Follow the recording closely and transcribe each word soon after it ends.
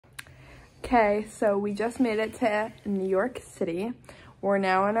Okay, so we just made it to New York City. We're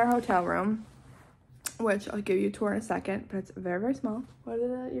now in our hotel room, which I'll give you a tour in a second, but it's very, very small. What did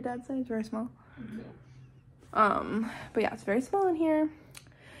your dad say? It's very small. But yeah, it's very small in here,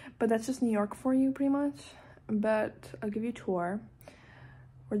 but that's just New York for you pretty much. But I'll give you a tour.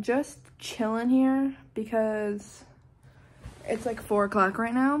 We're just chilling here because it's like 4 o'clock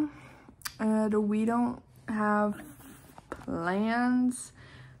right now, and we don't have plans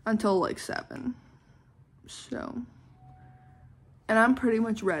until like 7. So, and I'm pretty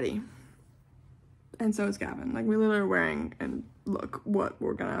much ready, and so is Gavin. Like, we literally are wearing, and look what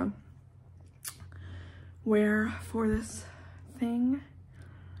we're gonna wear for this thing.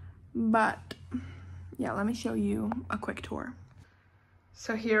 But yeah, let me show you a quick tour.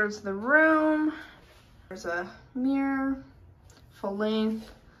 So here's the room. There's a mirror, full length,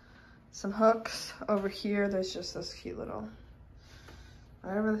 some hooks. Over here, there's just this cute little,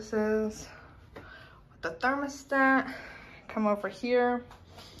 whatever this is, with the thermostat. Come over here.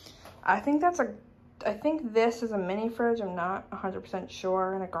 I think this is a mini fridge. I'm not 100%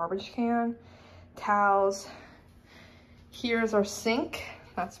 sure. And a garbage can, towels. Here's our sink.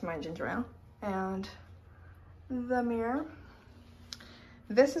 That's my ginger ale. And the mirror.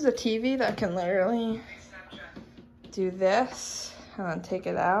 This is a TV that can literally do this and then take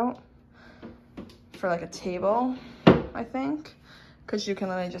it out for like a table, I think. Because you can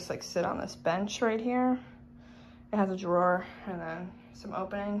literally just like sit on this bench right here. It has a drawer and then some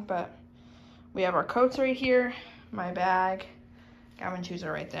opening, but we have our coats right here, my bag, Gavin's shoes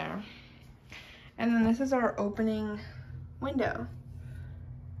are right there. And then this is our opening window,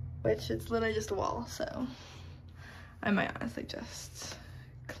 which is literally just a wall, so I might honestly just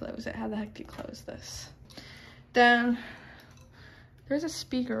close it. How the heck do you close this? Then there's a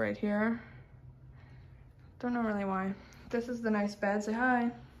speaker right here. Don't know really why. This is the nice bed. Say hi.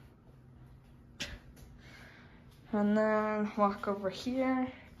 And then walk over here.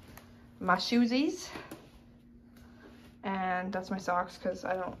 My shoesies. And that's my socks because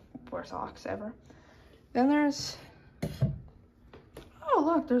I don't wear socks ever. Then there's, oh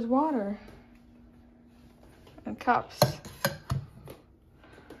look, there's water and cups.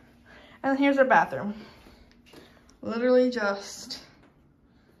 And here's our bathroom. Literally just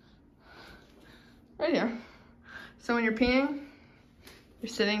right here. So when you're peeing, you're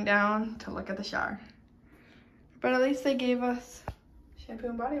sitting down to look at the shower. But at least they gave us shampoo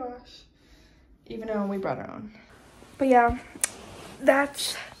and body wash, even though we brought our own. But yeah,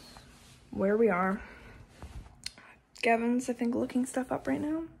 that's where we are. Gavin's, I think, looking stuff up right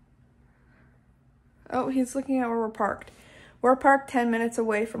now. Oh, he's looking at where we're parked. We're parked 10 minutes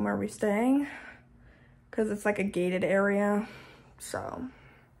away from where we're staying because it's like a gated area. So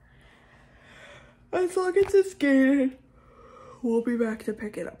as long as it's gated, we'll be back to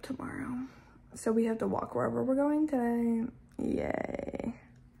pick it up tomorrow. So we have to walk wherever we're going today. Yay.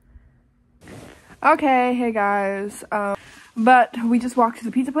 Okay, hey guys. But we just walked to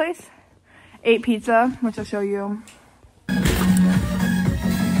the pizza place, ate pizza, which I'll show you.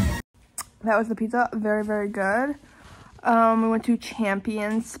 That was the pizza, very, very good. We went to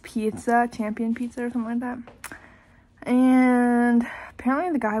Champion Pizza or something like that. And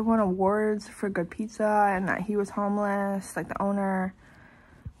apparently the guy won awards for good pizza and that he was homeless, like the owner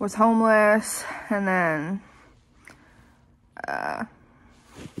was homeless, and then, yeah,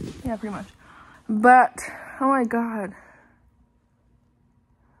 pretty much. But, oh my God.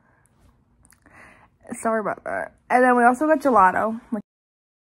 Sorry about that. And then we also got gelato.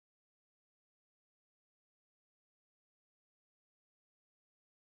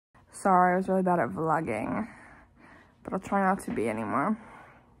 Sorry, I was really bad at vlogging, but I'll try not to be anymore.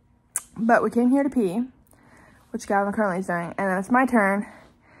 But we came here to pee, which Gavin currently is doing, and then it's my turn,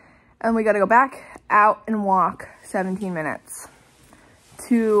 and we gotta go back out and walk 17 minutes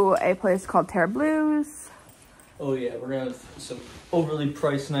to a place called Terra Blues. Oh yeah, we're gonna have some overly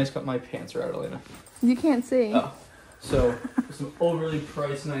priced nice, my pants are out, Elaina. You can't see. Oh, so some overly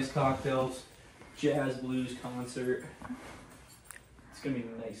priced nice cocktails, jazz blues concert. It's gonna be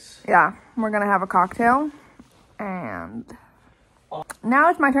nice. Yeah, we're gonna have a cocktail, and now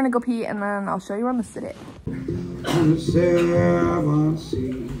it's my turn to go pee, and then I'll show you around the city.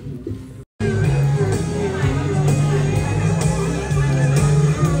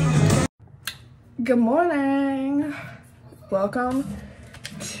 Good morning. Welcome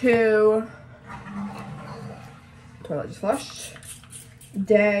to Toilet Just Flushed.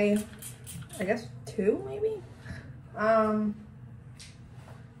 Day, I guess 2 maybe?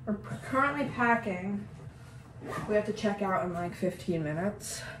 We're currently packing. We have to check out in like 15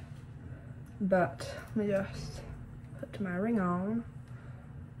 minutes. But let me just put my ring on.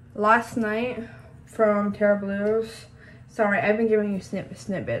 last night from Terra Blues. Sorry, I've been giving you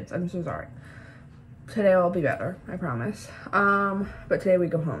snippets. I'm so sorry. Today will be better, I promise. But today we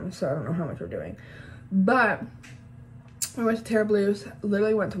go home, so I don't know how much we're doing. But we went to Terra Blues,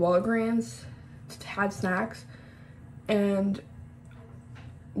 literally went to Walgreens, had snacks, and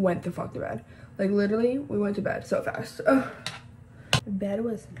went the fuck to bed. Like, literally, we went to bed so fast. The bed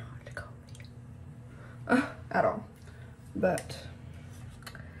was not cozy. At all. But,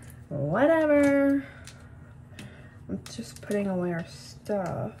 whatever. I'm just putting away our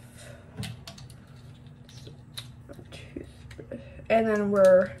stuff. And then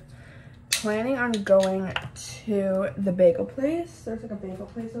we're planning on going to the bagel place. There's like a bagel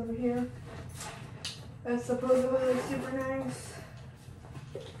place over here that's supposedly like super nice.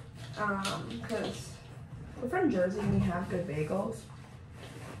 Because we're from Jersey and we have good bagels.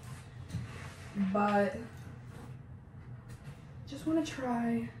 But just want to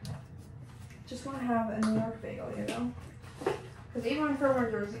try, just want to have a New York bagel, you know? Because even though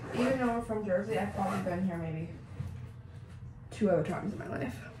we're from Jersey, I've probably been here maybe 2 other times in my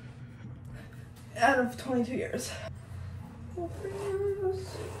life. Out of 22 years.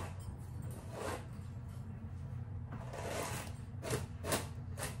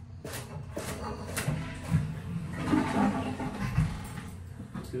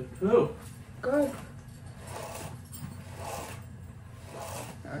 Good food. Good.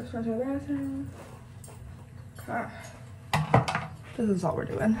 I just went to the bathroom. Okay. This is all we're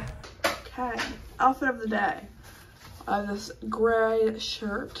doing. Okay. Outfit of the day. I have this gray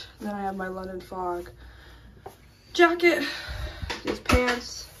shirt. Then I have my London Fog jacket. These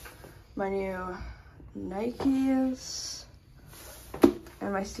pants. My new Nikes.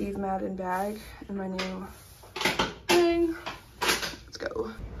 And my Steve Madden bag. And my new thing. Let's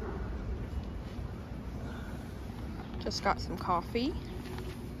go. Just got some coffee.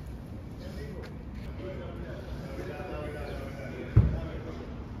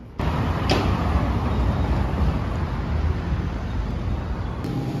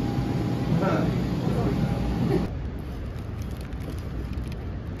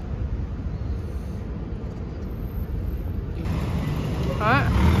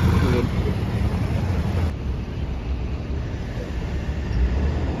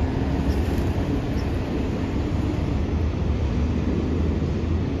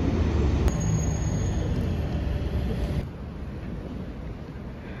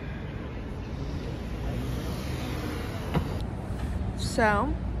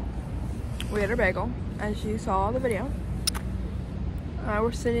 So, we had our bagel, as you saw in the video.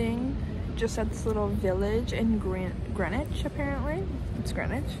 We're sitting just at this little village in Greenwich, apparently. It's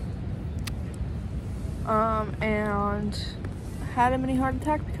Greenwich. And had a mini heart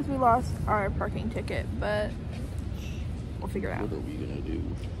attack because we lost our parking ticket, but we'll figure it out. What are we gonna do?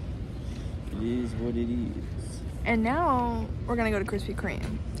 It is what it is. And now we're gonna go to Krispy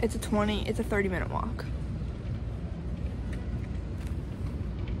Kreme. It's a 30-minute walk.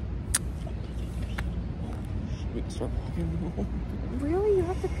 Wait, start walking home. Really? You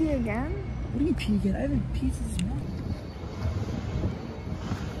have to pee again? What do you pee again? I haven't peed since this morning.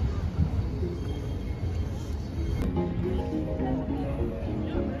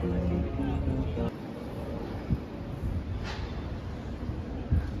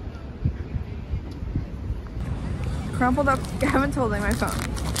 Crumpled up. I haven't told them my phone.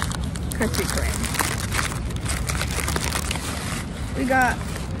 Krispy Kreme. We got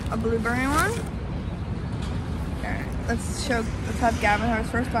a blueberry one. Alright, let's have Gavin have his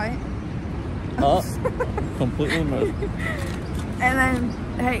first bite. Oh, completely missed. And then,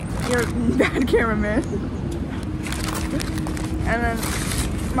 hey, you're a bad cameraman. And then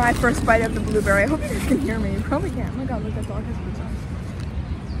my first bite of the blueberry. I hope you guys can hear me. You probably can't. Oh my god, look, that dog has boots on.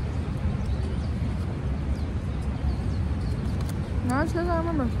 No, it's good, I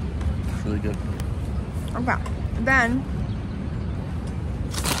remember. It's really good. Okay, then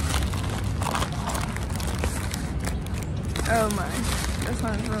oh my, this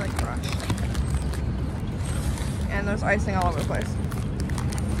one's really crushed. And there's icing all over the place.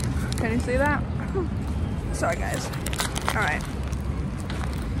 Can you see that? Sorry guys. Alright.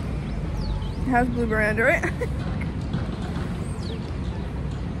 It has blueberry under it.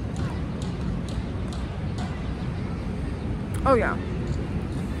 Oh yeah.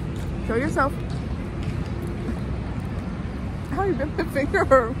 Show yourself. How you bit my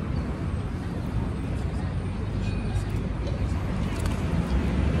finger?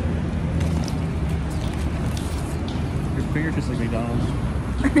 Your finger tastes like McDonald's.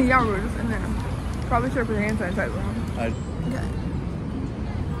 Yeah, we were just in there. Probably should have put hand sanitizer on. Okay.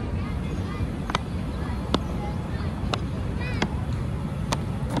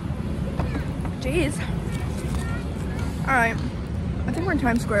 Jeez. Alright. I think we're in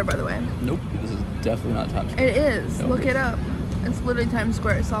Times Square, by the way. Nope, this is definitely not Times Square. It is. Nope. Look it up. It's literally Times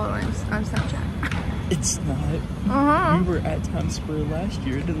Square. I saw it on Snapchat. It's not. Uh-huh. We were at Times Square last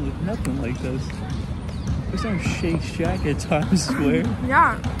year. It didn't look nothing like this. There's no Shake Shack at Times Square.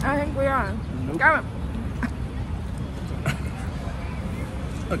 Yeah, I think we are. Nope. Got it.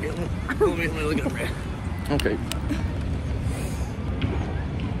 Okay, let me look at it. Okay.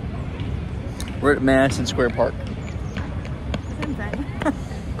 We're at Madison Square Park. Same thing.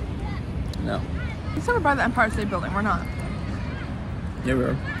 No. We still by the Empire State Building. We're not. Yeah, we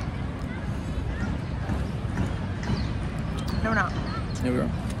are. No, we're not. Yeah, we are.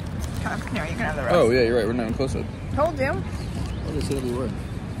 Okay, here, you can have the rest. Oh, yeah, you're right. We're not even close to it. Told you. I just said we were.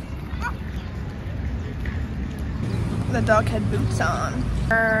 The dog had boots on.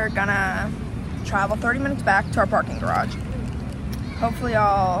 We're gonna travel 30 minutes back to our parking garage. Hopefully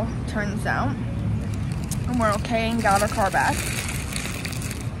I'll turn this out and we're okay and got our car back.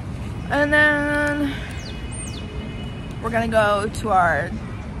 And then we're gonna go to our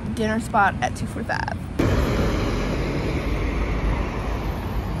dinner spot at 245.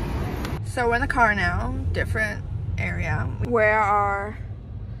 So we're in the car now, different area.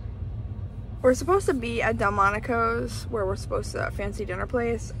 We're supposed to be at Delmonico's, where we're supposed to fancy dinner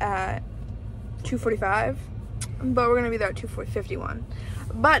place at 2:45, but we're gonna be there at 2:51.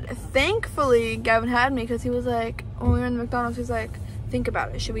 But thankfully, Gavin had me because he was like, when we were in the McDonald's, he was like, think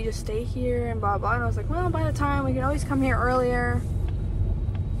about it. Should we just stay here and blah blah? And I was like, well, by the time we can always come here earlier.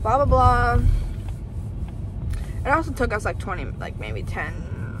 Blah blah blah. It also took us like maybe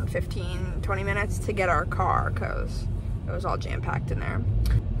 10, 15, 20 minutes to get our car because it was all jam packed in there.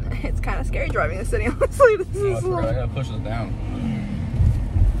 It's kind of scary driving the city, honestly. This is I forgot. I gotta push this down.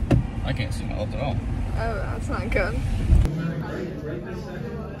 I can't see my left at all. Oh, that's not good.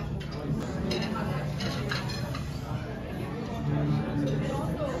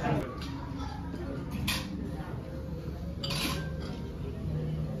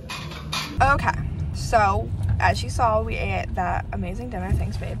 Okay, so as you saw, we ate that amazing dinner.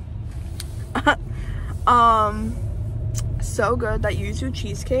 Thanks, babe. So good, that yuzu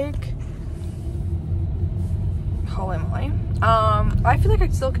cheesecake. Holy moly. I feel like I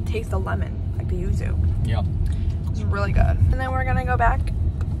still could taste the lemon, like the yuzu. Yeah. It's really good. And then we're gonna go back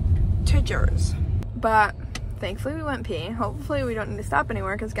to Jers. But thankfully we went pee. Hopefully we don't need to stop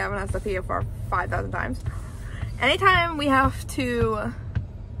anywhere because Gavin has to pee for 5,000 times. Anytime we have to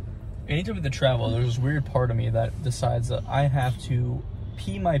travel, there's this weird part of me that decides that I have to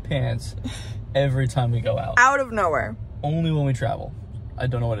pee my pants every time we go out. Out of nowhere. Only when we travel. I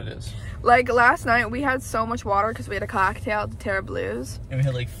don't know what it is. Like last night, we had so much water because we had a cocktail at the Terra Blues. And we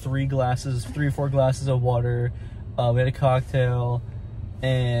had like 3 or 4 glasses of water. We had a cocktail.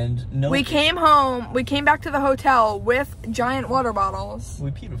 And no. We came home. We came back to the hotel with giant water bottles. We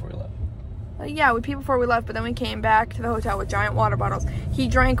peed before we left. Yeah, we peed before we left, but then we came back to the hotel with giant water bottles. He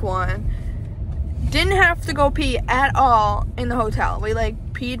drank one. Didn't have to go pee at all in the hotel. We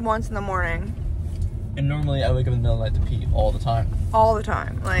like peed once in the morning. And normally I wake up in the middle of the night to pee all the time. All the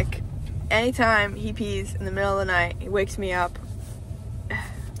time. Like, anytime he pees in the middle of the night, he wakes me up.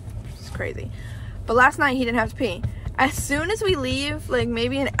 It's crazy. But last night he didn't have to pee. As soon as we leave, like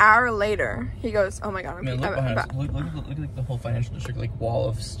maybe an hour later, he goes, oh my god, I'm Man, look behind us. Look at the whole financial district, like wall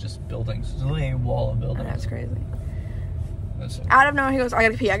of just buildings. There's literally a wall of buildings. That's crazy. That's so out of nowhere, he goes, I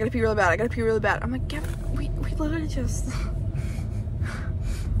gotta pee really bad, I gotta pee really bad. I'm like, Gavin, we literally just...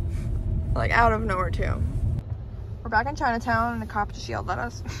 like, out of nowhere, too. We're back in Chinatown, and the cop just yelled at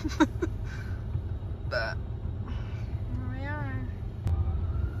us. But, here we are.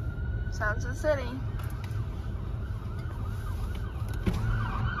 Sounds of the city.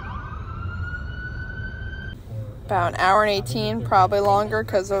 About an hour and 18, probably longer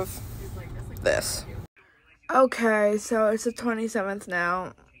because of this. Okay, so it's the 27th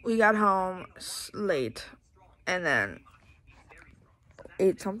now. We got home late and then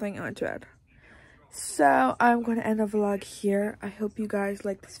ate something and went to bed. So I'm going to end the vlog here. I hope you guys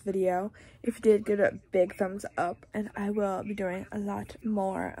liked this video. If you did, give it a big thumbs up, and I will be doing a lot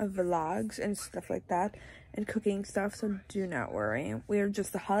more of vlogs and stuff like that and cooking stuff, so do not worry. We are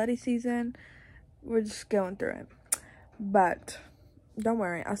just the holiday season. We're just going through it. But don't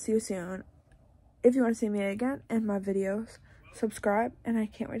worry, I'll see you soon. If you want to see me again in my videos, subscribe, and I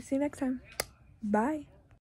can't wait to see you next time. Bye.